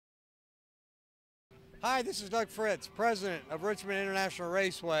Hi, this is Doug Fritz, President of Richmond International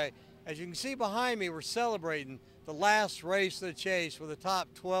Raceway. As you can see behind me, we're celebrating the last race of the chase where the top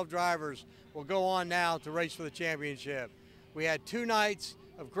 12 drivers will go on now to race for the championship. We had 2 nights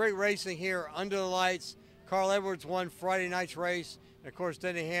of great racing here under the lights. Carl Edwards won Friday night's race, and of course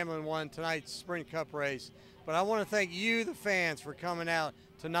Denny Hamlin won tonight's Sprint Cup race. But I want to thank you, the fans, for coming out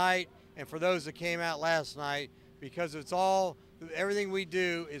tonight and for those that came out last night, because everything we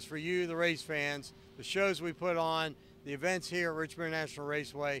do is for you, the race fans, the shows we put on, the events here at Richmond International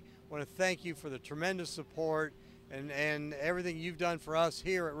Raceway. I want to thank you for the tremendous support and everything you've done for us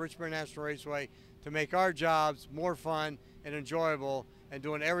here at Richmond International Raceway to make our jobs more fun and enjoyable, and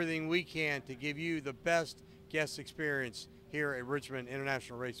doing everything we can to give you the best guest experience here at Richmond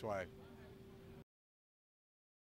International Raceway.